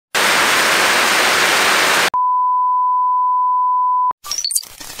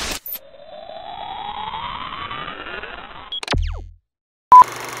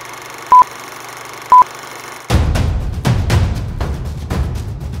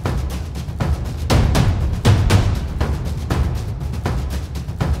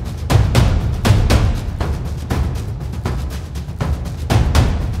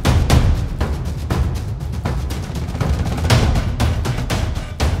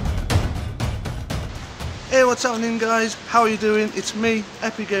Hey, what's happening guys? How are you doing? It's me,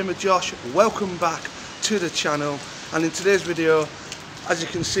 Epic Gamer Josh. Welcome back to the channel, and in today's video, as you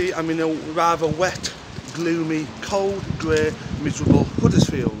can see, I'm in a rather wet, gloomy, cold, grey, miserable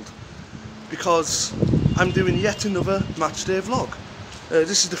Huddersfield because I'm doing yet another Matchday vlog.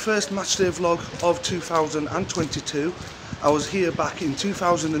 This is the first Matchday vlog of 2022. I was here back in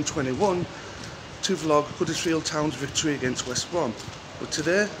 2021 to vlog Huddersfield Town's victory against West Brom. But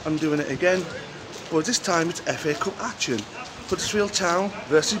today I'm doing it again, but this time it's FA Cup action. Huddersfield Town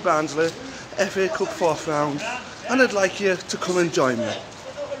versus Barnsley, FA Cup 4th round, and I'd like you to come and join me.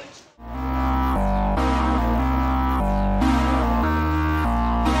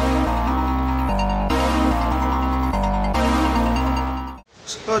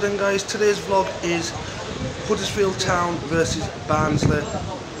 So then guys, today's vlog is Huddersfield Town versus Barnsley.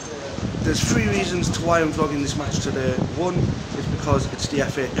 There's three reasons to why I'm vlogging this match today. One is because it's the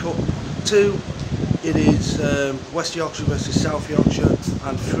FA Cup. Two, it is West Yorkshire versus South Yorkshire.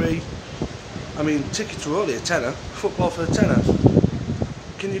 And three, I mean, tickets are only a tenner. Football for a tenner.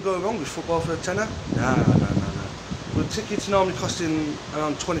 Can you go wrong with football for a tenner? Nah. With tickets normally costing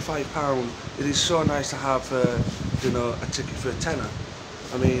around £25, it is so nice to have a ticket for a tenner.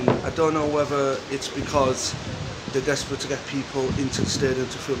 I mean, I don't know whether it's because they're desperate to get people into the stadium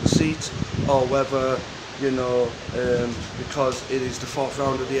to fill the seats, or whether, because it is the 4th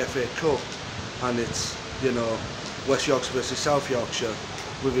round of the FA Cup and it's, West Yorkshire versus South Yorkshire,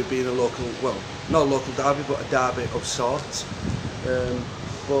 with it being a local, well, not a local derby, but a derby of sorts.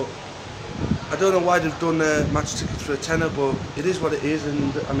 But I don't know why they've done match tickets for a tenner, but it is what it is,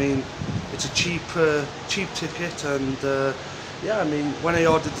 and I mean, it's a cheap ticket, and yeah, I mean, when I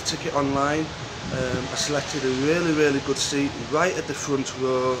ordered the ticket online, I selected a really good seat right at the front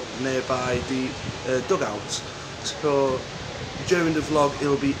row nearby the dugouts. So during the vlog,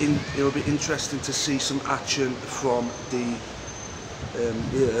 it'll be interesting to see some action from the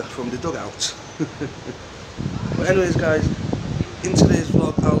dugouts. But anyways, guys, in today's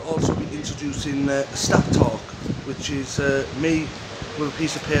vlog, I'll also be introducing Stat Talk, which is me with a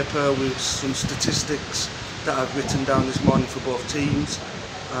piece of paper with some statistics that I've written down this morning for both teams,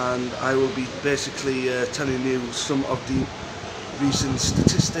 and I will be basically telling you some of the recent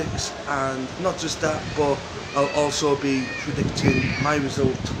statistics, and not just that, but I'll also be predicting my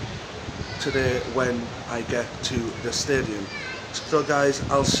result today when I get to the stadium. So guys,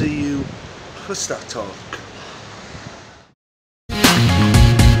 I'll see you for Stat Talk.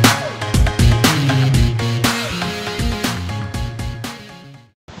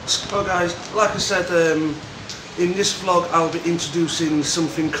 So guys, like I said, in this vlog I'll be introducing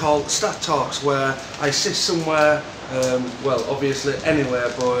something called Stat Talks, where I sit somewhere, well, obviously anywhere,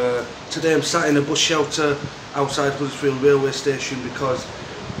 but today I'm sat in a bus shelter outside Huddersfield railway station because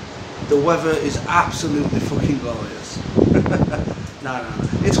the weather is absolutely fucking glorious. Nah.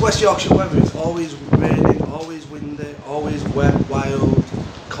 It's West Yorkshire weather. It's always raining, always windy, always wet, wild,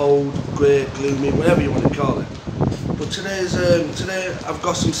 cold, grey, gloomy, whatever you want to call it. But today I've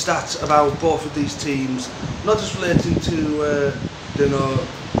got some stats about both of these teams, not just relating to the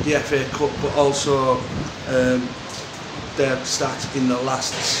FA Cup, but also their stats in the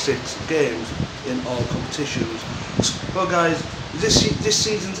last 6 games in all competitions. So guys, this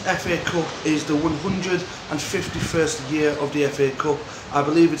season's FA Cup is the 151st year of the FA Cup. I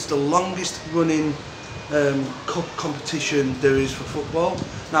believe it's the longest running cup competition there is for football.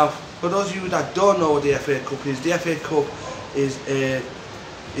 Now, for those of you that don't know what the FA Cup is, the FA Cup is a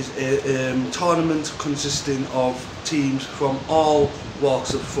tournament consisting of teams from all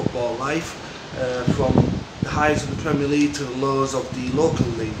walks of football life, from the highs of the Premier League to the lows of the local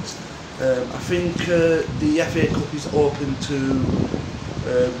leagues. I think the FA Cup is open to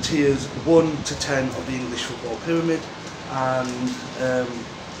tiers 1 to 10 of the English football pyramid, and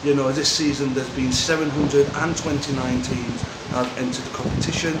this season there's been 729 teams that have entered the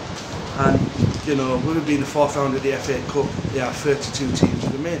competition, and with it being the 4th round of the FA Cup, there are 32 teams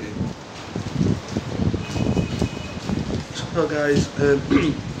remaining. So guys,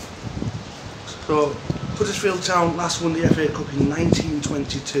 so Huddersfield Town last won the FA Cup in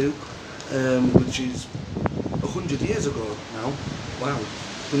 1922, which is 100 years ago now. Wow,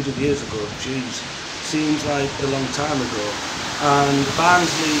 100 years ago, jeez, seems like a long time ago. And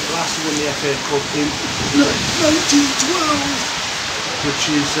Barnsley last won the FA Cup in 1912, which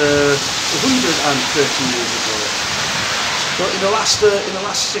is 130 years ago. So in the last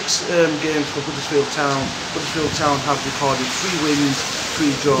 6 games for Huddersfield Town have recorded 3 wins,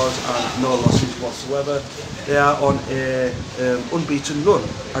 3 draws and no losses whatsoever. They are on a unbeaten run,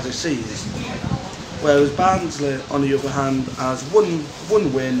 as it seems. Whereas Barnsley, on the other hand, has one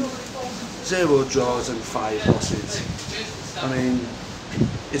win, 0 draws and 5 losses. I mean,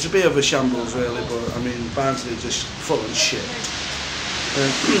 it's a bit of a shambles really, but I mean, Barnsley just full of shit.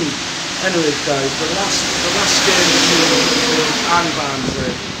 Anyways guys, the last game between Huddersfield and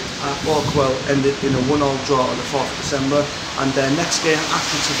Barnsley at Orkwell ended in a 1-all draw on the 4th of December, and their next game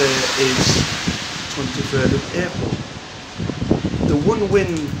after today is 23rd of April. The one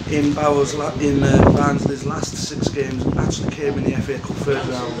win in Barnsley's last 6 games actually came in the FA Cup third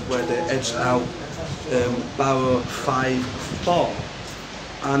round, where they edged out Barrow 5-4.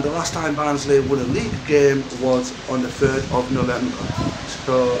 And the last time Barnsley won a league game was on the 3rd of November.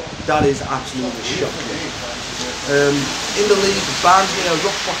 So that is absolutely shocking. In the league, Barnsley are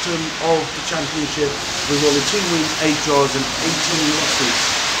rock bottom of the championship with only 2 wins, 8 draws and 18 losses.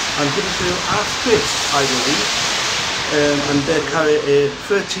 And Huddersfield are 5th, I believe. And they carry a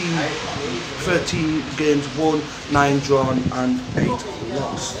 13 games won, 9 drawn and 8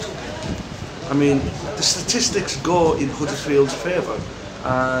 lost. I mean, the statistics go in Huddersfield's favour.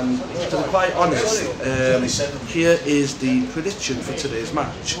 And to be quite honest, here is the prediction for today's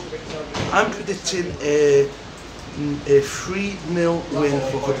match. I'm predicting a 3-0 win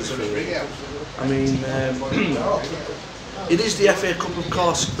for Huddersfield. I mean, it is the FA Cup of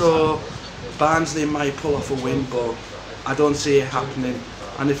course, so Barnsley might pull off a win, but I don't see it happening.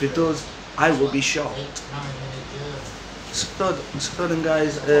 And if it does, I will be shocked. So then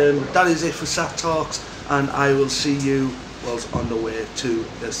guys, that is it for Sat Talks, and I will see you on the way to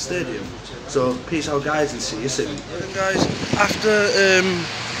the stadium. So peace out guys, and see you soon. And guys, after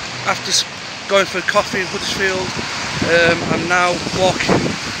going for a coffee in Huddersfield, I'm now walking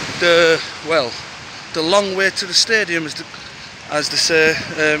the long way to the stadium, as they say.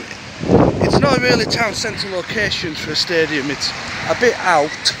 It's not really a town centre location for a stadium, it's a bit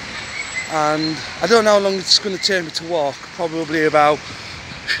out, and I don't know how long it's going to take me to walk, probably about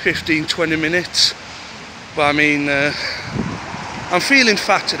 15-20 minutes. But I mean, I'm feeling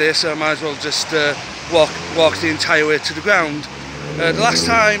fat today, so I might as well just walk the entire way to the ground. The last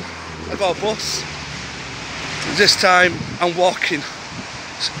time I got a bus, this time I'm walking.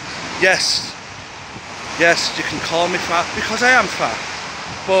 Yes, you can call me fat because I am fat,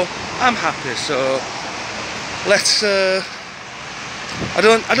 but I'm happy. So let's. I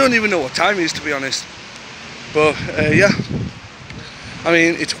don't even know what time it is, to be honest. But yeah, I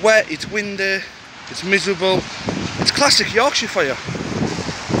mean, it's wet, it's windy, it's miserable. It's classic Yorkshire for you.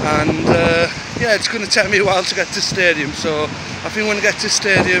 And yeah, it's going to take me a while to get to the stadium. So I think when I get to the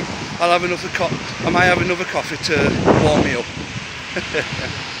stadium, I might have another coffee to warm me up.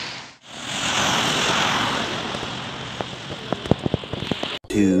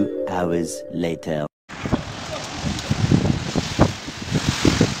 2 hours later.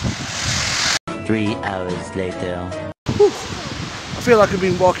 3 hours later. Whew. I feel like I've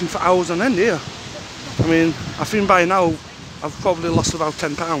been walking for hours on end here. I mean, I think by now I've probably lost about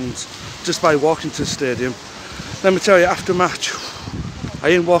 10 pounds just by walking to the stadium. Let me tell you, after match, I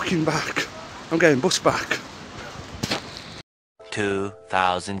ain't walking back, I'm getting bus back.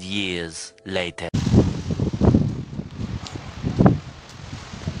 2,000 years later.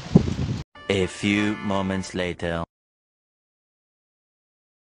 A few moments later.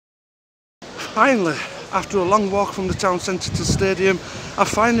 Finally, after a long walk from the town centre to the stadium, I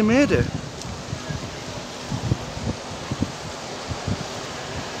finally made it.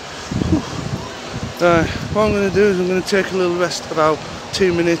 What I'm going to do is I'm going to take a little rest, about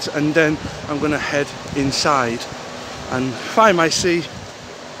 2 minutes, and then I'm going to head inside and find my seat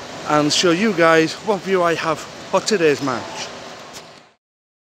and show you guys what view I have for today's match.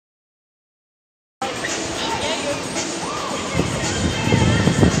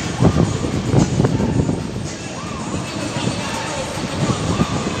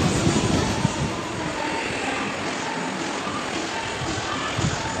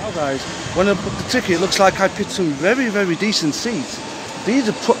 Guys, when I put the ticket, it looks like I picked some very decent seats. These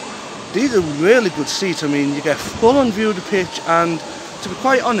are really good seats. I mean, you get full on view of the pitch, and to be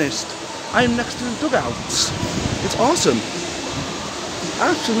quite honest, I'm next to the dugouts. It's awesome,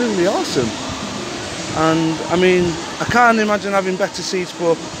 absolutely awesome. And I mean, I can't imagine having better seats,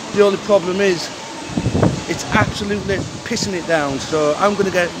 but the only problem is it's absolutely pissing it down, so I'm going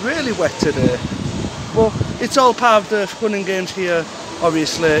to get really wet today. But it's all part of the fun and games here,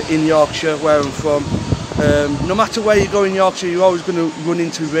 obviously, in Yorkshire, where I'm from. No matter where you go in Yorkshire, you're always going to run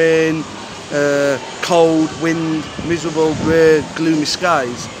into rain, cold, wind, miserable, grey, gloomy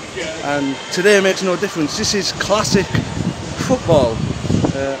skies. And today makes no difference. This is classic football.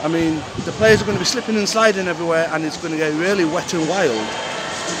 I mean, the players are going to be slipping and sliding everywhere, and it's going to get really wet and wild.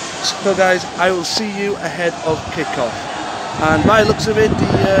 So guys, I will see you ahead of kick-off. And by the looks of it,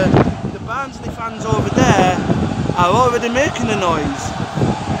 the Barnsley fans over there are already making a noise.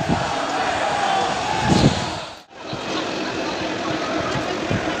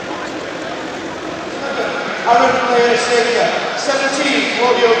 Aaron Player Savior, 17,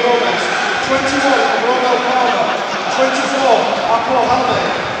 Claudio Gomez, 21, Romel Palmer, 24, Apple Halme,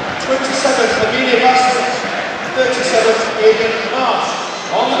 27, Amelia Bassett, 37, Aidan Marsh.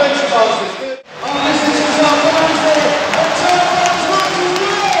 On the bench of Barnsley. On listening to our Barnsley, on turn round to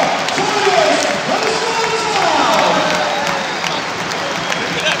Rio, Toyers, and the Swans now.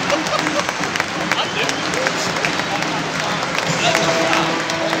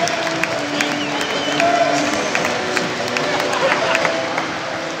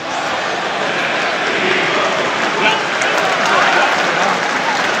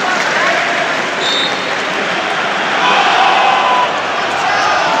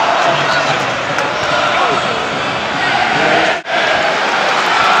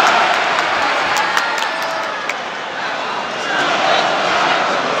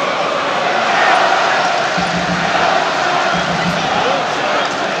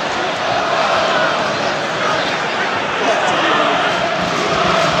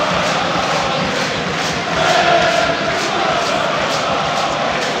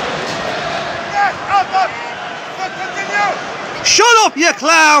 Shut up, you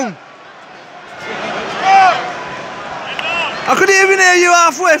clown! I couldn't even hear you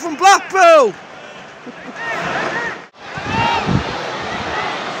halfway from Blackpool!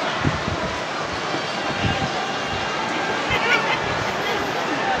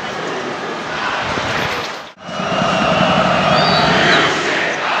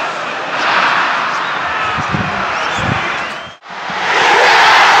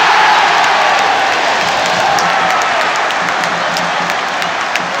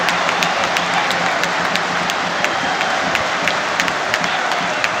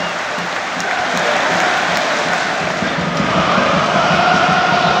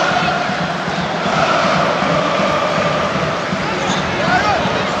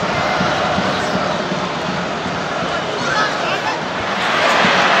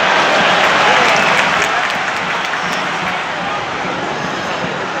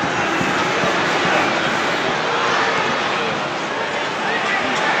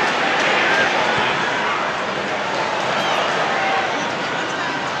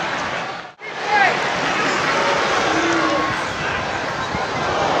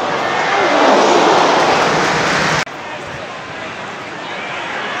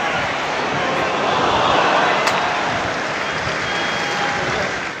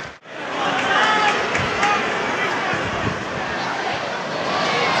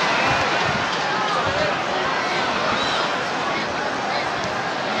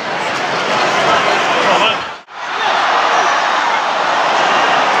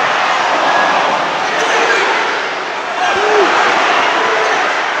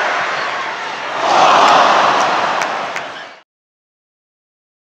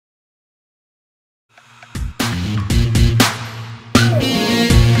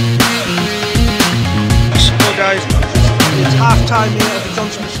 It's half time here at the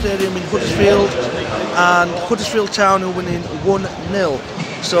Johnson Stadium in Huddersfield, and Huddersfield Town are winning 1-0.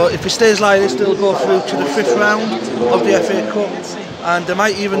 So if it stays like this, they'll go through to the 5th round of the FA Cup, and they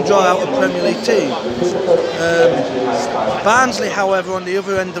might even draw out a Premier League team. Barnsley, however, on the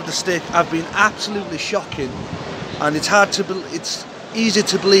other end of the stick, have been absolutely shocking, and it's easy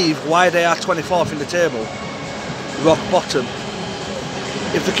to believe why they are 24th in the table, rock bottom.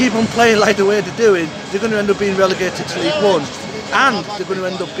 If they keep on playing like the way they're doing, they're going to end up being relegated to League One, and they're going to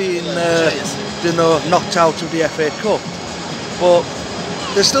end up being knocked out of the FA Cup. But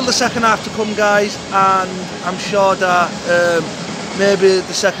there's still the second half to come, guys, and I'm sure that maybe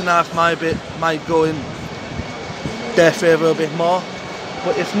the second half might go in their favour a bit more.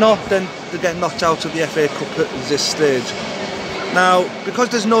 But if not, then they get knocked out of the FA Cup at this stage. Now, because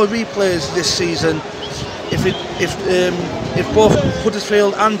there's no replays this season, if both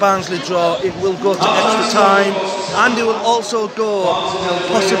Huddersfield and Barnsley draw, it will go to extra time, and it will also go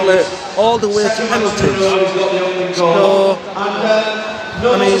possibly all the way to penalties. So, I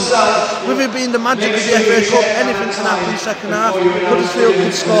mean, with it being the magic of the FA Cup, anything can happen second half. Huddersfield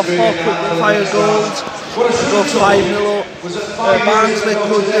could score 4 quick-fire goals, go 5-0 up. Barnsley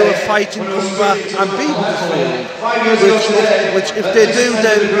could do a fighting comeback and beat Huddersfield, which if they do,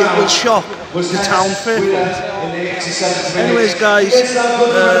 then it will shock the town faithful. Anyways guys,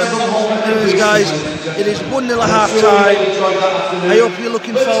 it is 1-0 at half time. I hope you're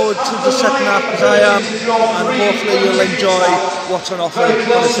looking forward to the second half as I am, and hopefully you'll enjoy what's on offer for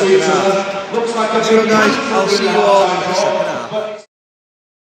the second half. So guys, I'll see you all in the second half.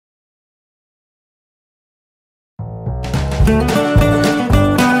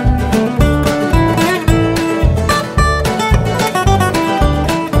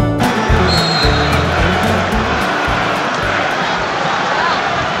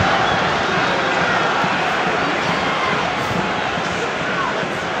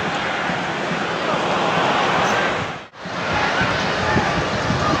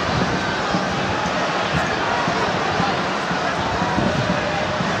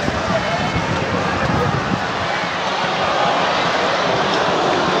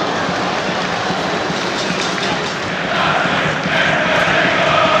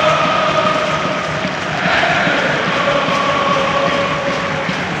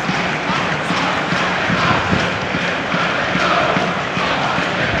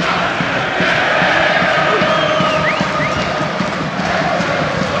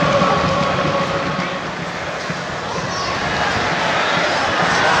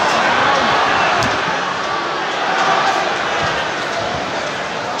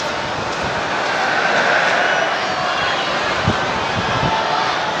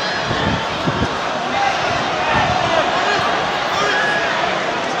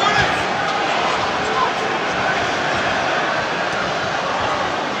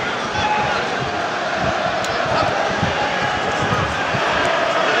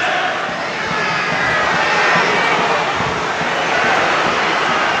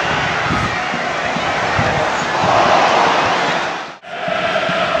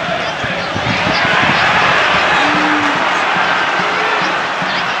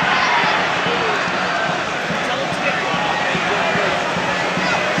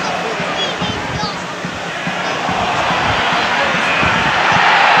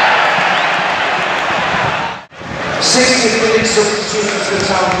 60-minute substitutions for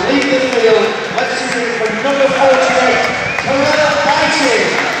town. Leave the field. Let's hear it from number 48, Carella Fighting.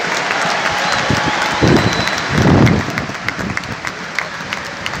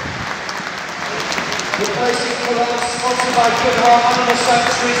 Replacing Carella, sponsored by Goodhart Animal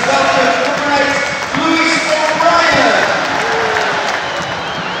Sanctuaries. Welcome, number 8, Louis O'Brien.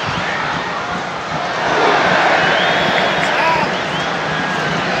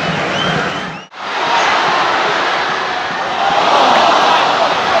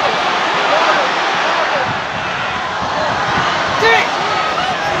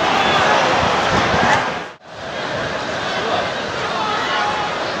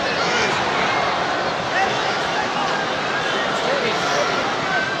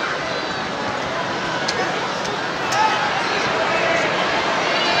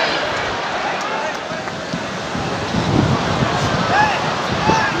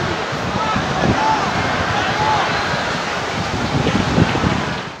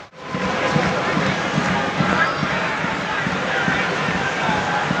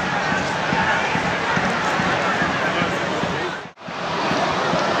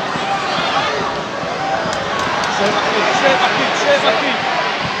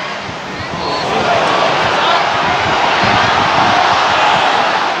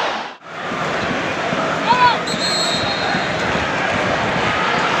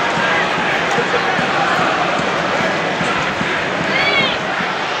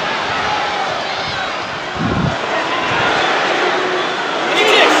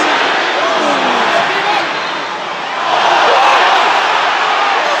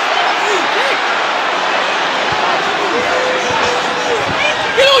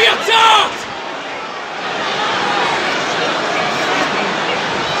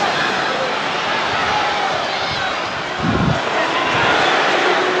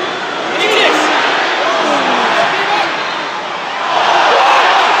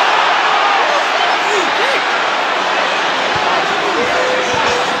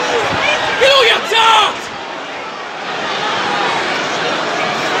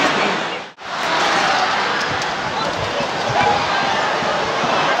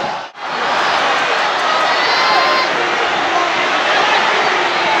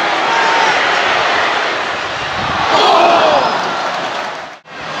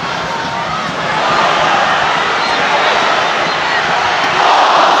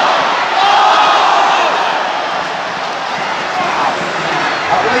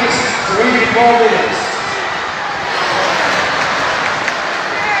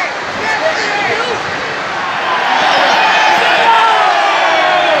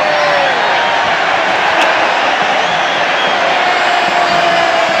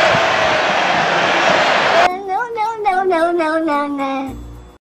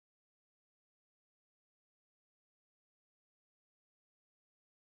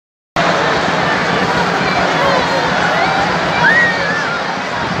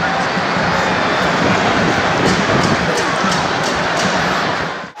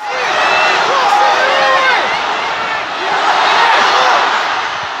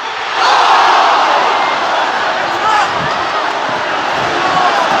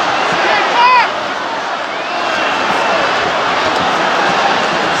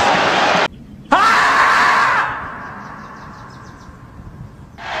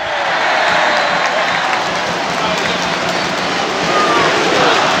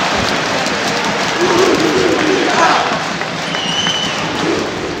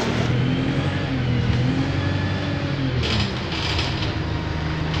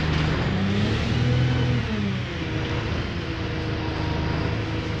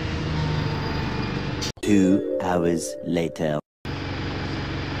 2 hours later.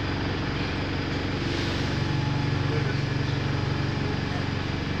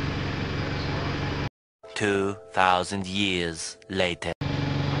 Two 2,000 years later.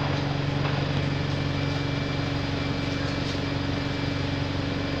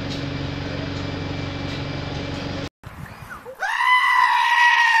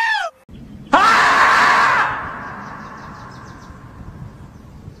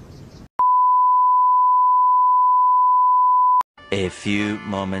 A few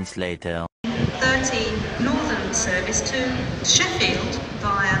moments later. 13 Northern service to Sheffield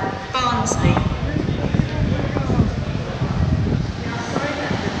via Barnsley. 18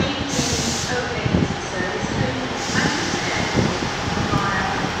 Oakley service to Matchday via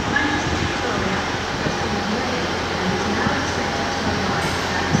Manchester Victoria and is now expected to arrive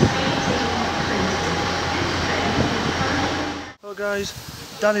at 18:20. Hello guys,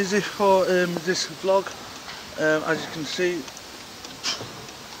 that is it for this vlog. As you can see,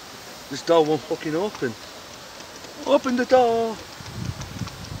 this door won't fucking open. Open the door!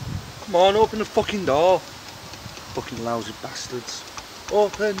 Come on, open the fucking door! Fucking lousy bastards.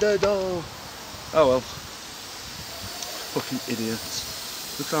 Open the door! Oh well. Fucking idiots.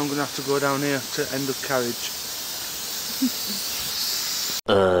 Looks like I'm gonna have to go down here to end of carriage.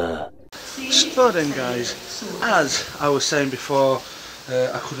 So then guys, as I was saying before,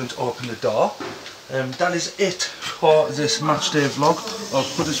 I couldn't open the door. That is it for this match day vlog of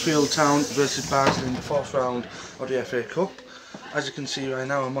Huddersfield Town versus Barnsley in the 4th round of the FA Cup. As you can see right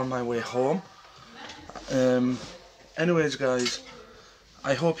now, I'm on my way home. Anyways guys,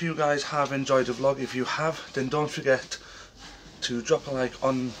 I hope you guys have enjoyed the vlog. If you have, then don't forget to drop a like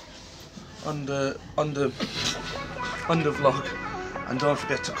on the vlog, and don't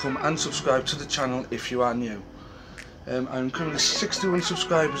forget to come and subscribe to the channel if you are new. I'm currently 61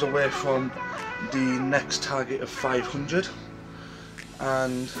 subscribers away from the next target of 500,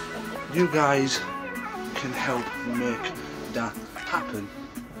 and you guys can help make that happen.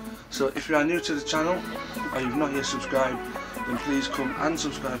 So if you are new to the channel or you've not yet subscribed, then please come and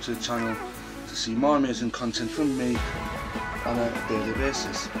subscribe to the channel to see more amazing content from me on a daily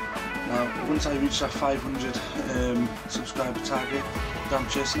basis. Now once I reach that 500 subscriber target that I'm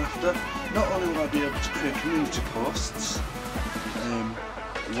chasing after, not only will I be able to create community posts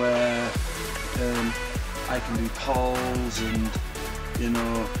where I can do polls and, you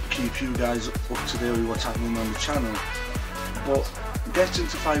know, keep you guys up to date with what's happening on the channel, but getting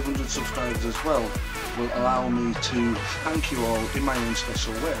to 500 subscribers as well will allow me to thank you all in my own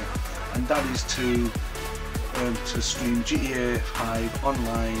special way, and that is to stream GTA 5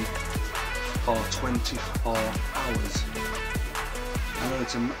 online for 24 hours. I know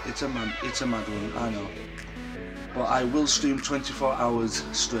it's a mad one, I know, but I will stream 24 hours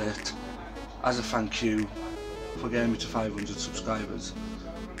straight as a thank you for getting me to 500 subscribers.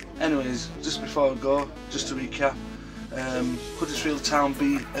 Anyways, just before I go, just to recap, Huddersfield Town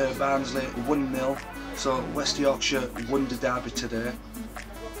beat Barnsley 1-0, so West Yorkshire won the derby today,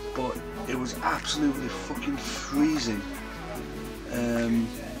 but it was absolutely fucking freezing.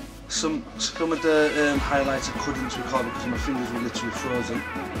 Some of the highlights I couldn't record because my fingers were literally frozen.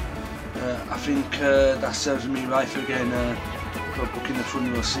 I think that serves me right for getting for booking the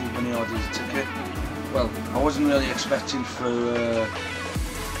front row seat when he ordered a ticket. Well, I wasn't really expecting for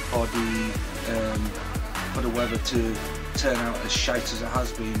the weather to turn out as shite as it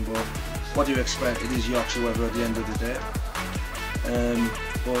has been, but what do you expect? It is Yorkshire weather at the end of the day.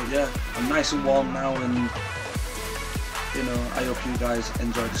 But yeah, I'm nice and warm now, and you know, I hope you guys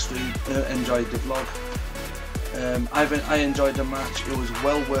enjoyed the stream, enjoyed the vlog. I enjoyed the match. It was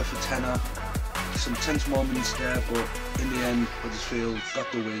well worth a tenner. Some tense moments there, but in the end Huddersfield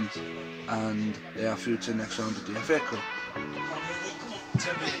got the win and they are through to the next round of the FA Cup.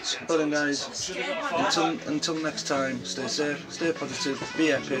 So then guys, until next time, stay safe, stay positive,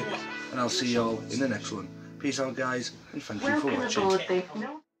 be epic, and I'll see you all in the next one. Peace out guys, and thank you for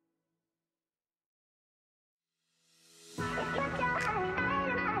watching.